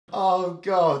Oh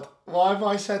God, why have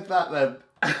I said that then?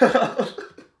 I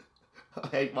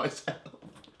hate myself.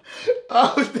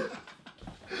 Oh no.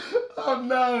 Oh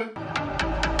no.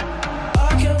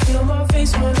 I can feel my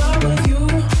face when I'm with you.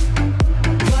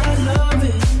 But I love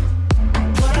it.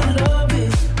 But I love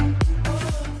it.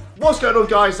 What's going on,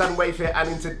 guys? I'm Waithe here, and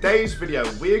in today's video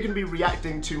we're going to be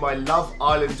reacting to my Love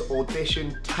Island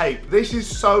audition tape. This is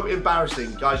so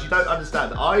embarrassing, guys. You don't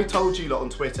understand. I told you lot on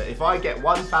Twitter, if I get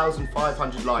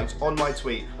 1,500 likes on my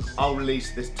tweet, I'll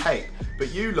release this tape.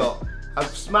 But you lot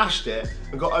have smashed it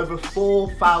and got over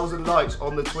 4,000 likes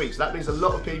on the tweet. So that means a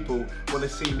lot of people want to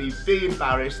see me be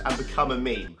embarrassed and become a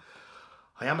meme.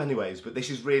 I am anyways, but this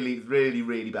is really, really,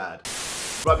 really bad.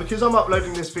 Right, because I'm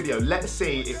uploading this video, let's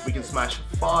see if we can smash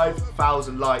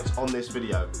 5,000 likes on this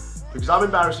video. Because I'm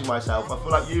embarrassing myself. I feel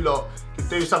like you lot could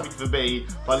do something for me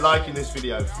by liking this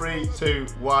video. 3, 2,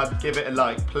 1, give it a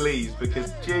like, please.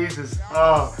 Because Jesus,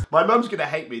 my mum's gonna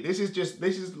hate me. This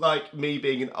is like me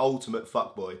being an ultimate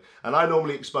fuckboy, and I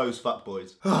normally expose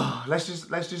fuckboys. Let's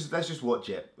just watch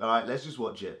it. All right, let's just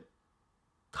watch it.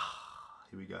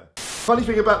 Here we go. Funny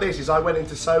thing about this is I went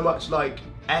into so much like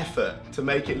effort to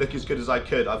make it look as good as I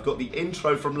could. I've got the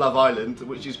intro from Love Island,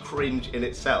 which is cringe in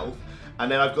itself. And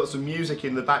then I've got some music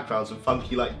in the background, some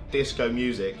funky like disco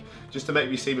music, just to make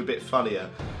me seem a bit funnier.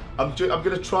 I'm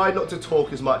gonna try not to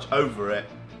talk as much over it,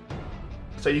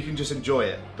 so you can just enjoy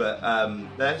it. But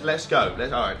let's go. All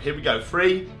right, here we go.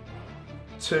 3,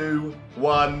 2,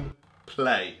 1,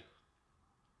 play.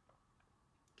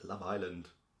 Love Island.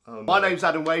 Oh, no. My name's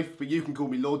Adam Waithe, but you can call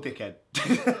me Lord Dickhead.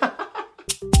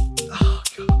 Oh,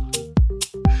 God.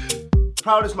 The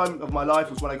proudest moment of my life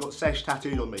was when I got sesh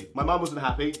tattooed on me. My mum wasn't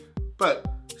happy, but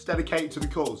it's dedicated to the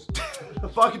cause.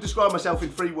 If I could describe myself in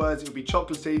 3 words, it would be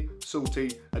chocolatey,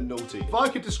 salty, and naughty. If I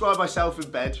could describe myself in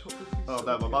bed, oh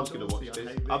no, my mum's gonna watch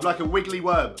this. I'm like a wiggly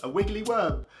worm. A wiggly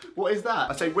worm? What is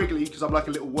that? I say wiggly because I'm like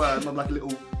a little worm. I'm like a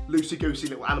little loosey-goosey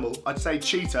little animal. I'd say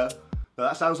cheetah. No,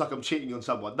 that sounds like I'm cheating on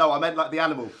someone. No, I meant like the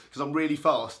animal, because I'm really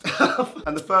fast.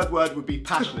 And the 3rd word would be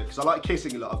passionate, because I like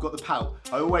kissing a lot. I've got the pout.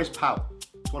 I always pout.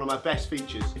 It's one of my best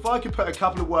features. If I could put a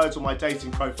couple of words on my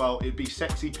dating profile, it'd be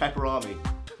sexy pepper army.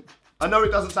 I know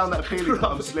it doesn't sound that appealing,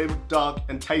 but I'm slim, dark,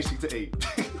 and tasty to eat.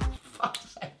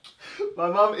 Fuck's sake. My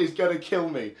mum is gonna kill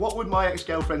me. What would my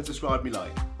ex-girlfriends describe me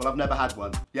like? Well, I've never had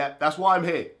one. Yeah, that's why I'm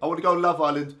here. I want to go on Love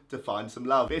Island to find some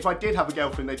love. But if I did have a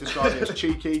girlfriend, they'd describe me as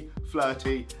cheeky,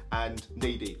 flirty, and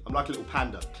needy. I'm like a little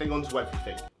panda. Cling on to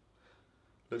everything.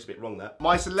 Looks a bit wrong, that.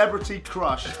 My celebrity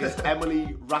crush is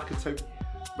Emily Ratatouille.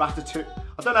 I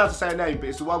don't know how to say her name, but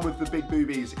it's the one with the big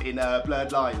boobies in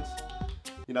Blurred Lines.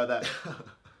 You know that?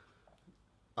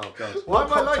 Oh God. What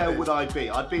cocktail would I be?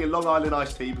 I'd be a Long Island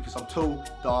iced tea because I'm tall,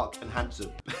 dark, and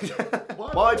handsome.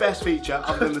 My best feature,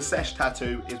 other than the sesh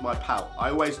tattoo, is my pout. I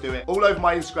always do it. All over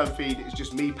my Instagram feed, it's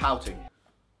just me pouting.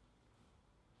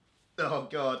 Oh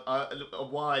God,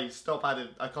 why? Stop, Adam.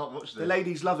 I can't watch this. The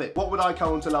ladies love it. What would I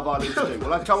come onto Love Island to do?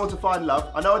 Well, I'd come on to find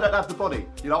love. I know I don't have the body.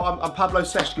 You know, I'm Pablo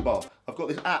Escobar. I've got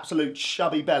this absolute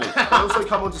chubby belly. I also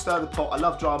come on to stir the pot. I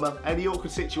love drama. Any awkward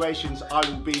situations, I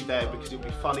will be there because it'll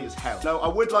be funny as hell. No, I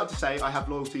would like to say I have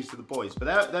loyalties to the boys,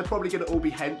 but they're probably going to all be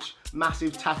hench,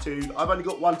 massive tattooed. I've only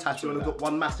got one tattoo and I've got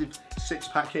one massive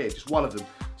 6-pack here, just one of them.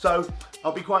 So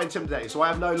I'll be quite intimidated. So I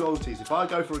have no loyalties. If I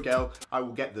go for a girl, I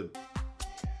will get them.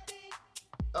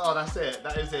 Oh, that's it.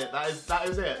 That is it. That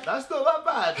is it. That's not that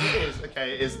bad. It is.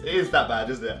 Okay, it is that bad,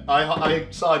 isn't it? I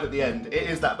sighed at the end. It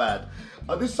is that bad.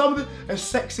 There's a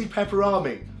sexy pepper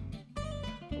army.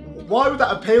 Why would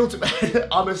that appeal to me?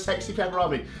 I'm a sexy pepper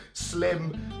army.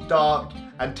 Slim, dark,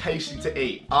 and tasty to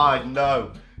eat.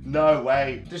 No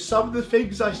way. There's some of the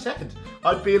things I said.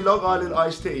 I'd be a Long Island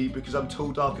iced tea because I'm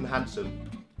tall, dark, and handsome.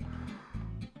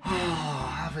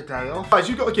 Have a day off. Guys,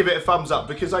 you've got to give it a thumbs up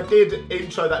because I did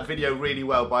intro that video really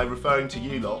well by referring to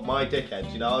you lot, my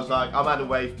dickheads. You know, I was like, I'm Adam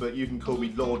Waithe, but you can call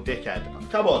me Lord Dickhead.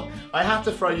 Come on, I have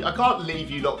to throw you, I can't leave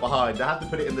you lot behind. I have to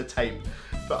put it in the tape.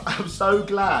 But I'm so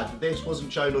glad that this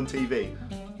wasn't shown on TV.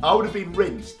 I would have been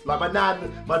rinsed. Like my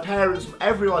nan, my parents,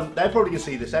 everyone, they're probably gonna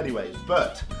see this anyways.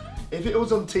 But if it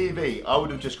was on TV, I would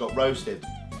have just got roasted.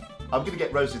 I'm gonna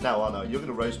get roasted now, aren't I? You're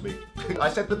gonna roast me. I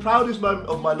said the proudest moment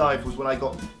of my life was when I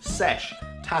got sesh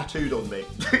tattooed on me.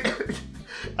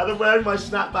 And I'm wearing my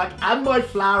snapback and my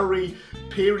flowery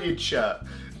period shirt.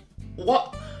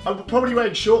 What? I'm probably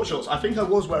wearing short shorts. I think I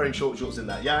was wearing short shorts in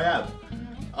that. Yeah, I am.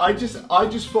 I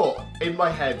just thought in my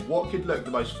head, what could look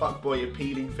the most fuckboy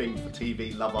appealing thing for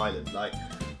TV Love Island? Like,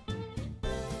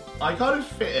 I kind of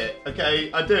fit it,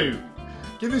 okay? I do.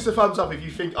 Give this a thumbs up if you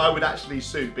think I would actually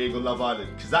suit being on Love Island,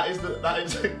 because that is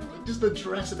just the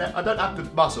dress and I don't have the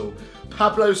muscle.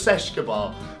 Pablo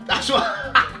Escobar. That's what.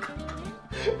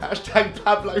 Hashtag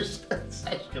Pablo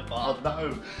Escobar,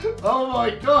 no. Oh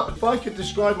my God. If I could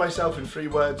describe myself in 3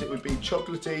 words, it would be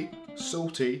chocolatey,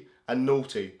 salty, and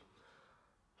naughty.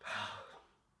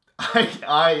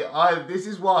 This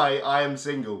is why I am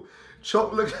single.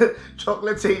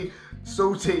 Chocolatey,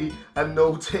 salty, and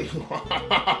naughty.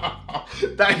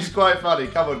 That is quite funny.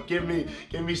 Come on, give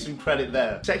me some credit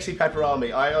there. Sexy Pepper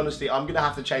Army. I'm gonna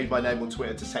have to change my name on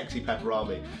Twitter to Sexy Pepper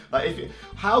Army. Like,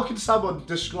 how can someone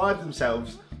describe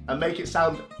themselves and make it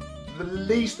sound the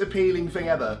least appealing thing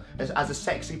ever as a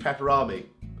sexy pepper army?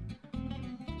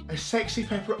 A sexy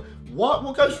pepper.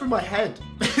 What goes through my head?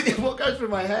 What goes through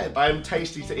my head? I am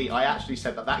tasty to eat. I actually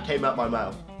said that. That came out my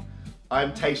mouth. I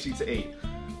am tasty to eat.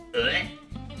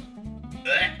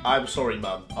 I'm sorry,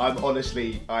 Mum.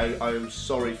 I'm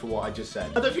sorry for what I just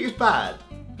said. I don't think it's bad.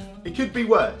 It could be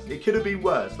worse. It could have been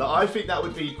worse. Like, I think that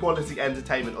would be quality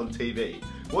entertainment on TV.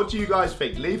 What do you guys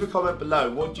think? Leave a comment below.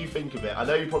 What do you think of it? I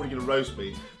know you're probably going to roast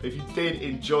me, but if you did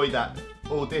enjoy that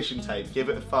audition tape, give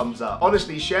it a thumbs up.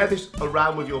 Honestly, share this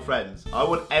around with your friends. I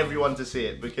want everyone to see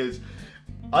it because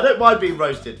I don't mind being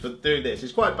roasted for doing this.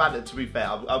 It's quite banter, to be fair.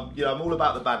 I'm all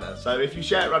about the banter. So if you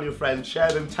share it around your friends, share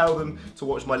them, tell them to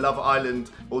watch my Love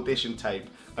Island audition tape.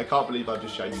 I can't believe I've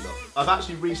just shown you that. I've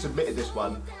actually resubmitted this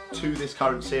one to this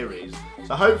current series.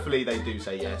 So hopefully they do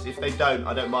say yes. If they don't,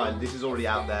 I don't mind. This is already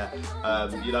out there.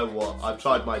 You know what? I've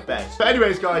tried my best. But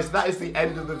anyways, guys, that is the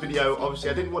end of the video. Obviously,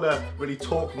 I didn't want to really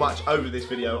talk much over this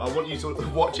video. I want you to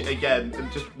watch it again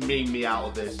and just meme me out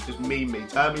of this. Just meme me.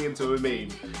 Turn me into a meme.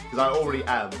 Because I already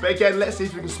am. But again, let's see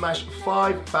if we can smash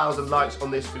 5,000 likes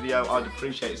on this video. I'd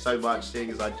appreciate it so much, seeing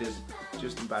as I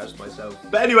just embarrassed myself.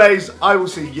 But anyways, I will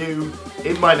see you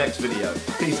in my next video.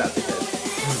 Peace out.